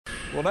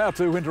Well, now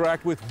to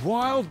interact with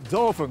wild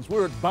dolphins.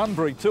 We're at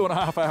Bunbury,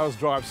 2.5 hours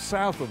drive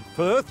south of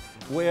Perth,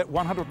 where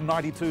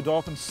 192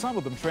 dolphins, some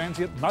of them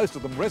transient, most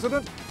of them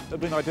resident, have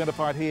been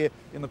identified here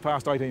in the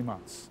past 18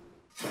 months.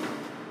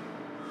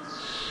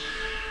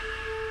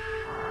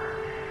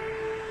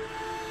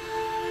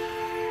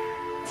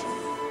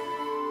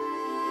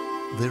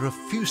 There are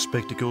few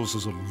spectacles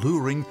as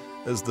alluring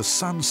as the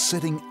sun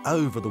setting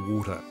over the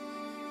water.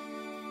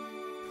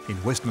 In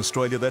Western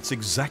Australia, that's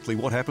exactly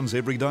what happens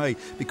every day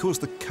because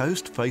the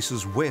coast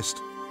faces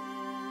west.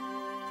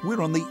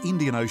 We're on the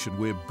Indian Ocean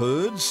where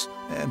birds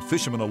and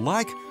fishermen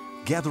alike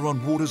gather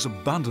on waters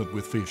abundant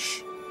with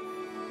fish.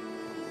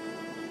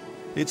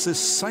 It's this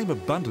same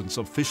abundance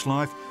of fish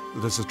life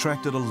that has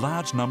attracted a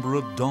large number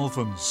of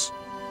dolphins.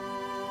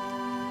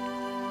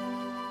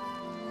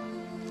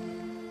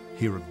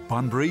 Here at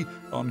Bunbury,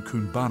 on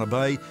Coombana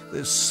Bay,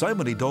 there's so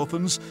many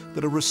dolphins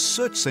that a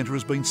research centre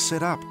has been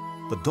set up,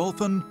 the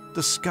Dolphin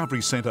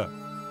Discovery Centre.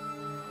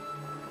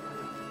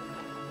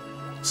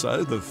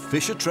 So the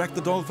fish attract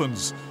the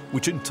dolphins,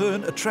 which in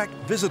turn attract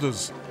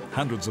visitors,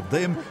 hundreds of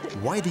them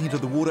wading into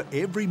the water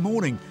every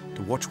morning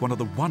to watch one of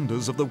the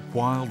wonders of the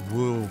wild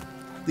world,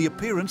 the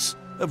appearance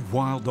of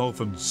wild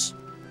dolphins.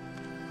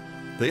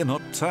 They're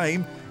not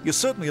tame, you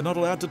certainly are not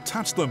allowed to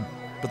touch them,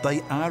 but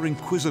they are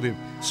inquisitive,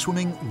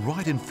 swimming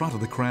right in front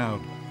of the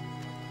crowd.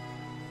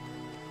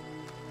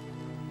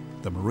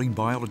 The marine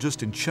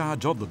biologist in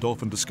charge of the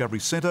Dolphin Discovery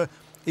Centre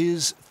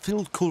is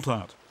Phil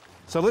Coulthard.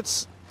 So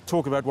let's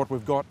talk about what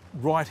we've got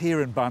right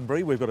here in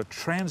Bunbury. We've got a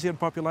transient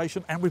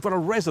population and we've got a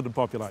resident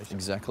population.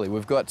 Exactly.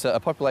 We've got a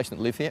population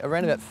that live here,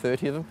 around about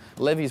 30 of them.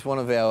 Levy's one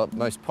of our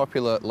most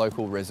popular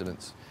local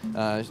residents.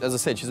 As I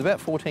said, she's about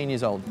 14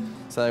 years old,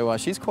 so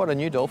she's quite a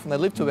new dolphin. They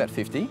live to about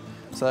 50,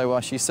 so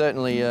she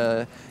certainly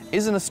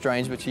isn't a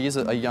strange, but she is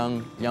a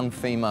young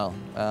female.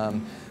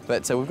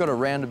 But we've got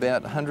around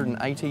about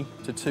 180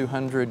 to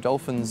 200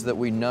 dolphins that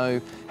we know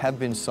have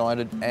been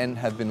sighted and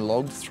have been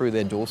logged through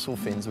their dorsal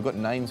fins. We've got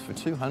names for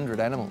 200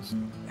 animals.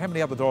 How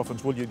many other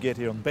dolphins will you get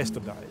here on the best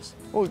of days?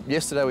 Well,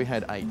 yesterday we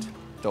had 8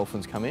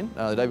 dolphins come in.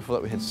 The day before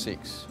that we had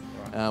 6.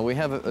 Right. We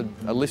have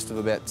a list of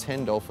about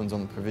 10 dolphins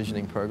on the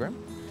provisioning program.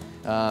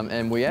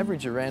 And we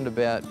average around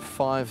about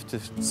 5 to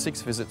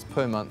 6 visits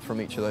per month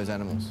from each of those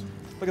animals.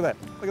 Look at that,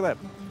 look at that.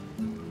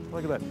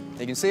 Look at that.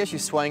 You can see how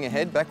she's swaying her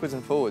head backwards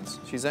and forwards.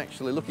 She's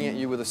actually looking at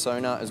you with a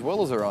sonar as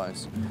well as her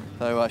eyes.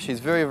 So she's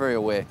very, very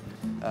aware.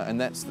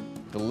 And that's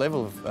the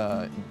level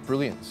of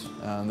brilliance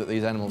that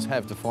these animals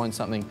have to find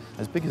something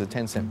as big as a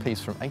 10-cent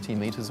piece from 80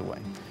 metres away.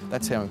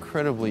 That's how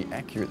incredibly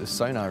accurate the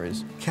sonar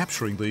is.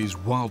 Capturing these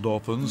wild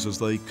dolphins as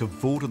they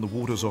cavort in the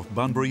waters off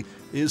Bunbury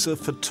is a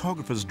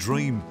photographer's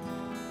dream.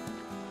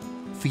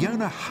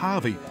 Fiona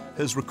Harvey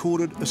has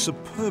recorded a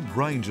superb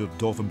range of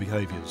dolphin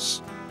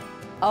behaviours.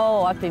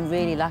 Oh, I've been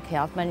really lucky.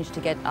 I've managed to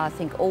get, I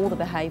think, all the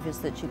behaviours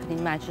that you can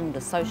imagine, the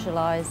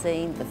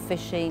socialising, the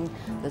fishing,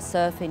 the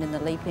surfing and the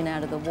leaping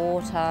out of the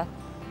water,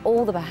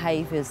 all the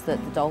behaviours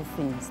that the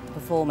dolphins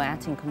perform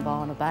out in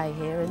Coombana Bay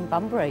here in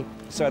Bunbury.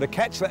 So to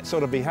catch that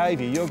sort of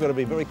behaviour, you've got to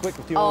be very quick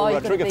with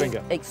your trigger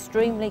finger.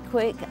 Extremely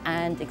quick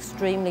and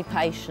extremely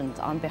patient.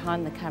 I'm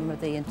behind the camera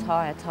the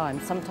entire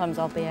time. Sometimes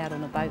I'll be out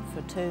on a boat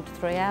for 2 to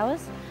 3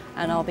 hours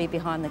and I'll be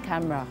behind the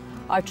camera.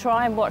 I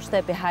try and watch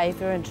their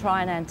behaviour and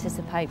try and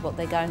anticipate what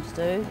they're going to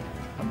do.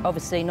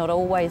 Obviously not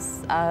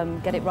always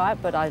get it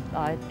right, but I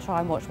try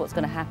and watch what's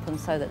going to happen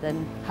so that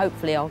then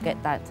hopefully I'll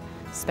get that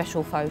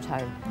special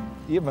photo.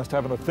 You must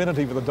have an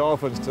affinity for the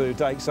dolphins to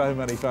take so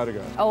many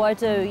photographs. Oh, I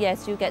do,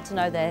 yes. You get to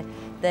know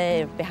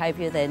their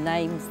behaviour, their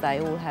names. They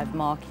all have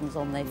markings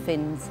on their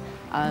fins.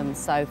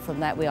 So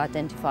from that we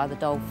identify the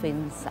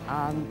dolphins.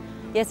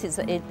 Yes,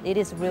 it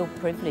is a real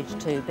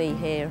privilege to be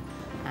here.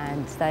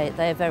 And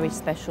they're very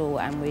special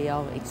and we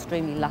are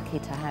extremely lucky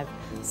to have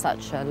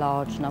such a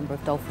large number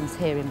of dolphins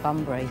here in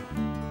Bunbury.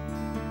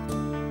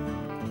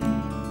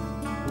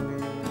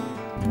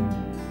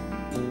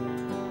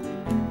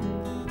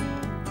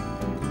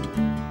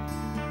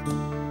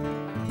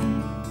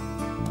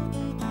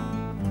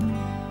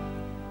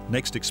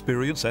 Next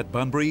experience at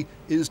Bunbury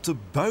is to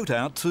boat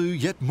out to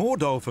yet more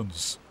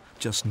dolphins.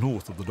 Just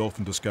north of the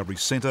Dolphin Discovery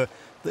Centre,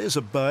 there's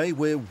a bay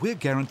where we're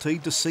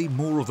guaranteed to see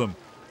more of them.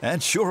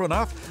 And sure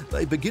enough,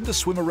 they begin to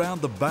swim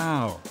around the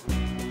bow.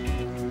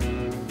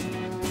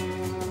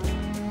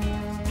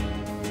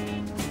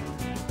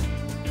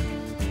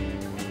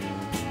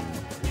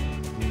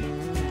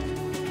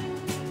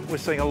 We're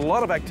seeing a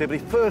lot of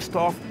activity. First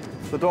off,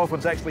 the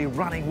dolphins actually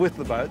running with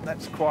the boat.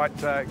 That's quite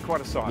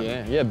a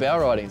sight. Yeah,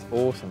 bow riding is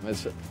awesome.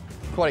 It's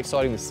quite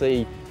exciting to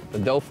see the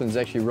dolphins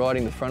actually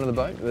riding the front of the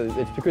boat.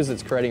 It's because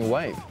it's creating a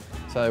wave.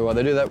 So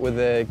they do that with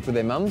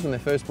their mums when they're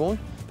first born.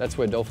 That's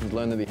where dolphins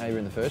learn their behaviour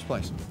in the first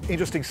place.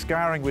 Interesting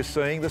scarring we're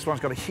seeing. This one's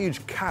got a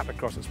huge cut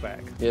across its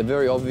back. Yeah,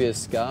 very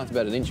obvious scar. It's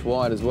about 1 inch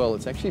wide as well.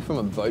 It's actually from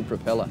a boat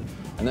propeller.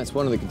 And that's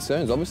one of the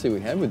concerns, obviously,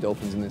 we have with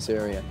dolphins in this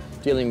area.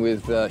 Dealing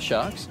with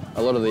sharks,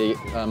 a lot of the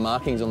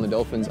markings on the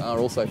dolphins are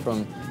also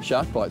from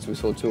shark bites. We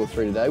saw 2 or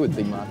 3 today with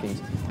big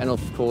markings. And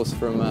of course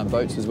from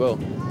boats as well.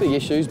 Big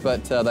issues,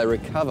 but they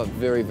recover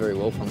very, very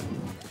well from it.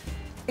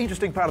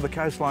 Interesting part of the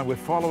coastline we're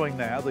following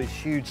now, these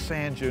huge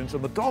sand dunes,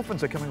 and the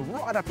dolphins are coming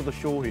right up to the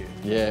shore here.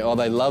 Yeah, oh,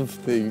 they love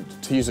to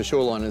use the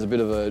shoreline as a bit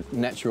of a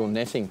natural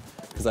netting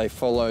because they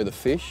follow the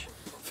fish.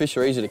 Fish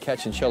are easy to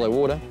catch in shallow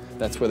water.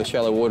 That's where the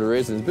shallow water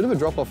is. There's a bit of a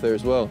drop off there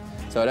as well.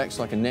 So it acts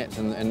like a net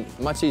and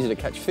much easier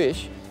to catch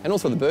fish. And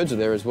also the birds are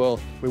there as well.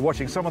 We're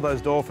watching some of those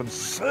dolphins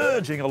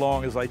surging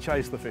along as they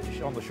chase the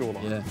fish on the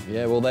shoreline.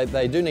 Yeah, well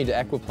they do need to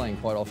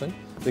aquaplane quite often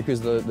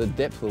because the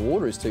depth of the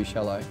water is too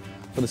shallow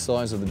for the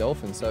size of the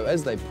dolphins. So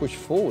as they push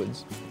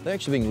forwards, they're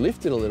actually being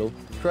lifted a little,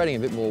 creating a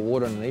bit more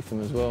water underneath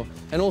them as well.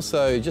 And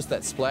also just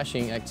that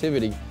splashing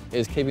activity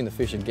is keeping the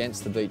fish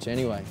against the beach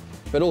anyway.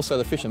 But also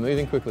the fish are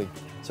moving quickly,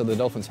 so the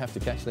dolphins have to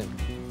catch them.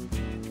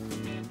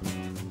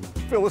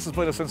 Phil, this has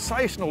been a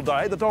sensational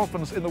day. The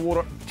dolphins in the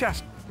water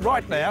just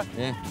right now.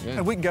 Yeah.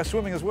 And we can go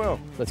swimming as well.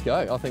 Let's go.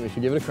 I think we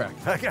should give it a crack.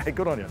 Okay,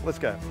 good on you. Let's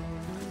go.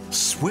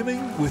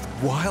 Swimming with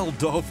wild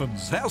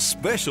dolphins. How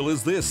special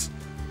is this?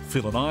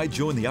 Phil and I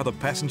join the other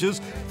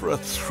passengers for a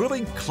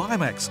thrilling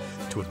climax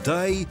to a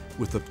day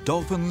with the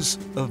dolphins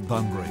of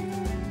Bunbury.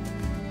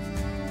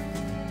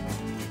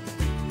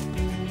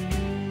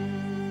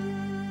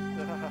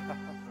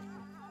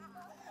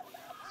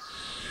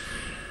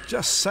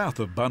 Just south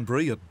of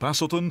Bunbury at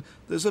Busselton,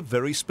 there's a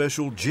very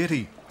special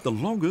jetty, the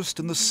longest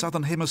in the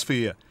southern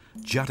hemisphere,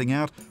 jutting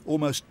out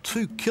almost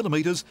 2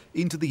 kilometres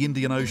into the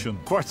Indian Ocean.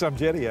 Quite some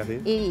jetty out here.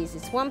 It is.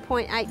 It's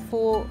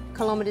 1.84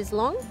 kilometres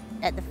long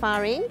at the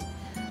far end.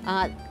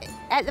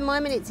 At the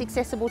moment it's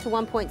accessible to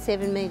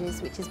 1.7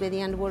 metres, which is where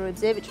the underwater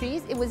observatory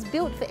is. It was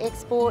built for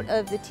export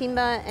of the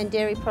timber and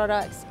dairy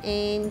products,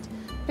 and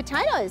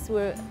potatoes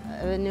were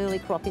an early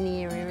crop in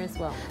the area as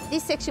well.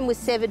 This section was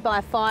severed by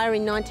a fire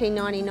in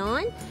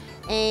 1999,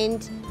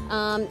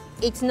 and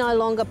it's no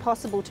longer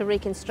possible to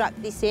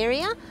reconstruct this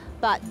area,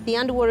 but the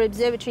underwater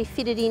observatory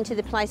fitted into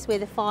the place where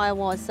the fire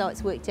was, so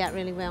it's worked out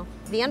really well.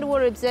 The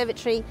underwater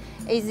observatory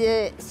is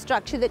a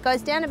structure that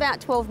goes down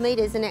about 12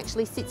 metres and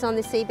actually sits on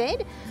the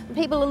seabed.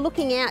 People are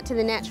looking out to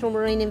the natural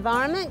marine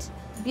environment,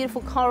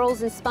 beautiful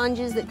corals and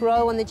sponges that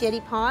grow on the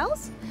jetty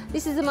piles.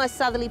 This is the most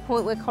southerly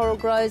point where coral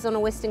grows on a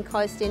western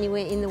coast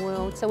anywhere in the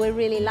world, so we're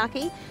really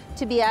lucky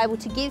to be able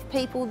to give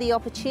people the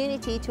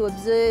opportunity to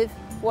observe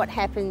what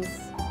happens.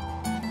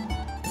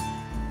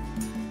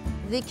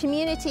 The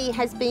community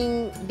has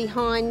been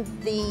behind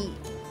the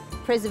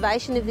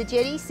preservation of the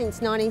jetty since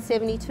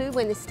 1972,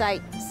 when the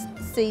state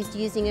ceased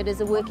using it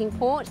as a working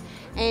port,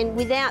 and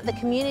without the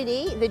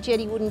community the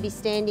jetty wouldn't be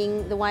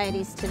standing the way it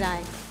is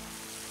today.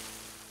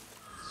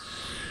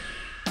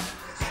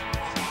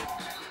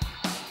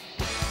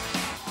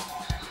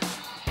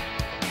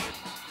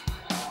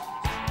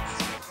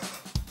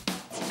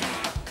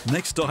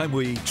 Next time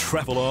we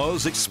travel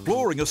Oz,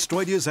 exploring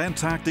Australia's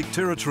Antarctic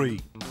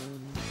territory.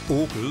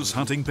 Orcas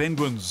hunting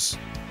penguins.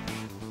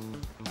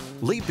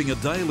 Leaping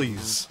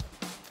adalies.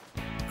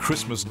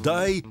 Christmas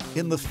Day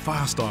in the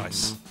fast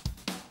ice.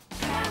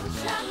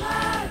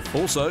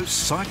 Also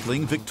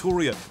cycling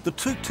Victoria. The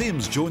two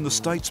Tims join the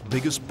state's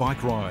biggest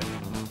bike ride.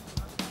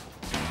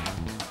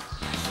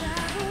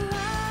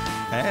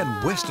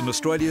 And Western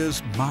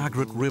Australia's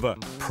Margaret River,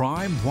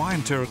 prime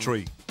wine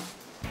territory.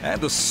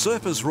 And a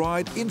surfers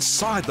ride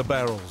inside the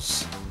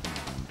barrels.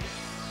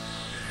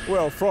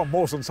 Well, from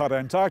Mawson's Hut,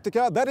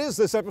 Antarctica, that is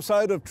this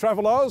episode of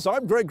Travel Oz.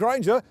 I'm Greg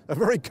Grainger, a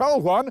very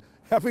cold one.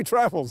 Happy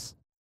travels.